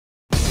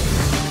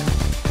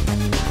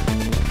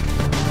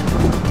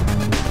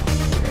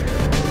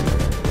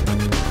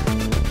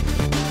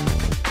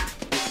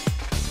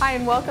Hi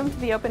and welcome to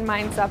the Open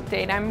Minds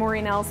Update. I'm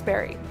Maureen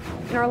Ellsbury.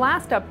 In our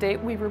last update,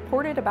 we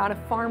reported about a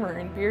farmer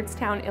in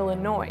Beardstown,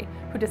 Illinois,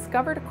 who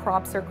discovered a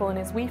crop circle in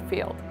his wheat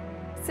field.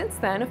 Since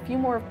then, a few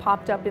more have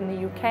popped up in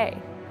the UK.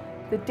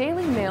 The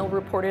Daily Mail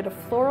reported a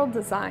floral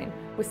design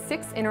with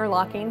 6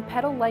 interlocking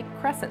petal-like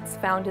crescents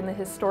found in the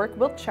historic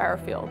Wiltshire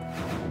field.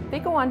 They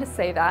go on to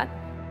say that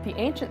the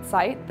ancient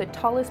site, the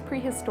tallest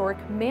prehistoric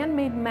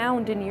man-made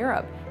mound in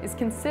Europe, is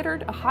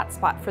considered a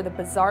hotspot for the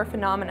bizarre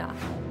phenomena.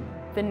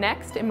 The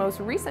next and most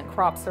recent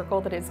crop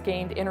circle that has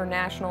gained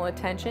international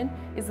attention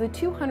is the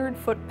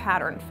 200-foot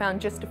pattern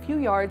found just a few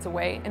yards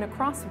away and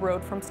across the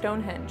road from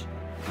Stonehenge.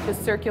 The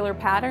circular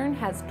pattern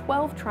has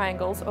 12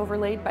 triangles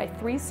overlaid by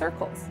 3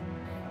 circles.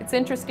 It's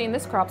interesting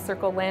this crop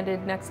circle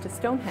landed next to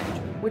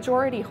Stonehenge, which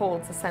already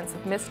holds a sense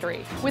of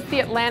mystery. With the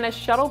Atlantis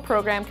shuttle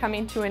program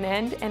coming to an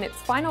end and its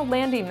final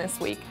landing this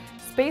week,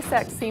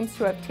 SpaceX seems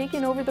to have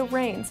taken over the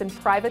reins and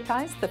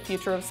privatized the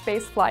future of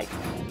spaceflight.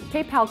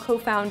 PayPal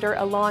co-founder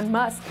Elon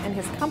Musk and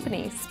his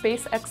company,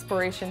 Space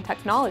Exploration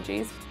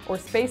Technologies, or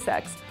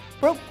SpaceX,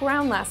 broke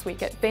ground last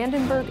week at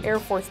Vandenberg Air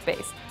Force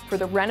Base for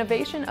the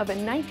renovation of a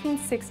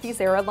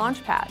 1960s-era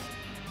launch pad.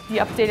 The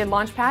updated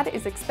launch pad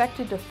is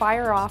expected to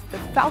fire off the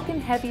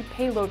Falcon Heavy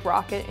payload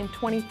rocket in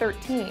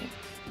 2013.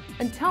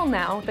 Until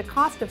now, the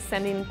cost of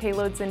sending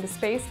payloads into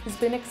space has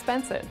been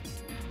expensive.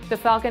 The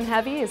Falcon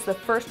Heavy is the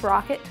first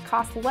rocket to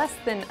cost less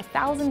than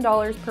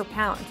 $1,000 per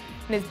pound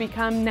and has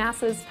become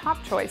NASA's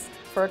top choice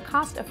for a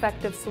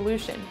cost-effective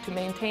solution to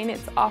maintain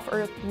its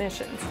off-Earth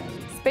missions.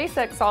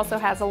 SpaceX also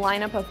has a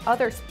lineup of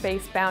other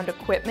space-bound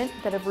equipment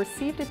that have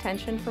received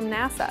attention from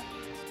NASA.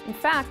 In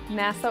fact,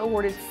 NASA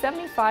awarded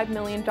 $75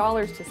 million to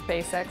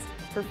SpaceX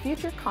for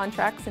future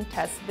contracts and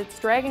tests of its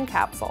Dragon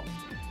capsule.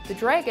 The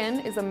Dragon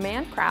is a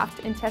manned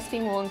craft, and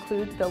testing will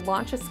include the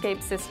launch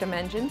escape system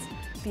engines,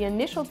 the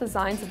initial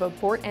designs of a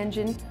abort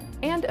engine,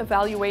 and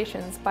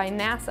evaluations by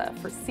NASA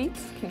for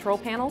seats, control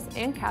panels,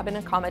 and cabin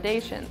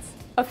accommodations.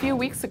 A few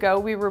weeks ago,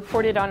 we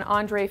reported on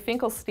Andrei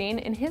Finkelstein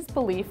and his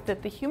belief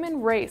that the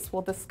human race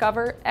will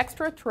discover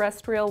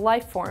extraterrestrial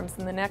life forms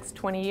in the next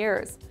 20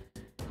 years.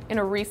 In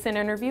a recent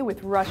interview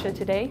with Russia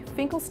Today,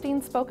 Finkelstein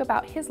spoke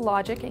about his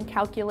logic and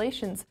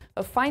calculations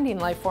of finding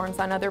life forms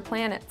on other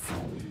planets.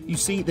 You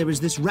see, there is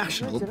this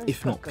rational,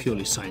 if not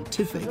purely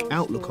scientific,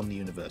 outlook on the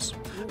universe.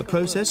 A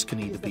process can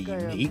either be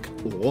unique,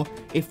 or,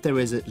 if there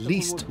is at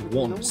least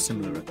one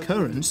similar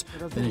occurrence,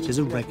 then it is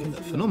a regular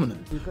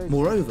phenomenon.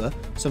 Moreover,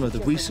 some of the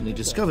recently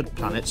discovered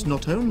planets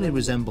not only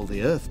resemble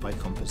the Earth by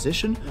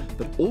composition,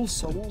 but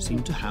also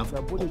seem to have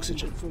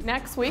oxygen.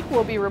 Next week,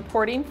 we'll be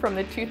reporting from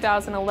the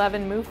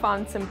 2011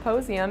 MUFON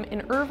Symposium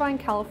in Irvine,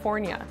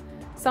 California.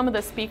 Some of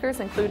the speakers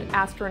include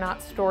astronaut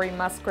Story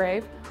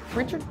Musgrave,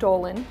 Richard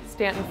Dolan,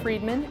 Stanton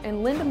Friedman,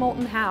 and Linda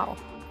Moulton Howe.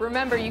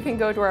 Remember, you can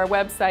go to our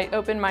website,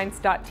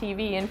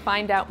 openminds.tv, and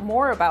find out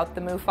more about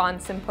the MUFON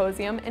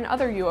Symposium and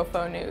other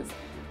UFO news.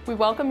 We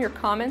welcome your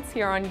comments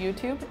here on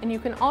YouTube, and you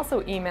can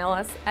also email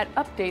us at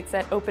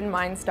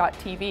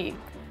updates@openminds.tv.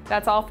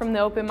 That's all from the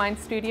Open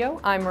Minds studio.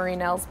 I'm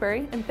Maureen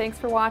Ellsbury, and thanks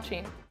for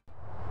watching.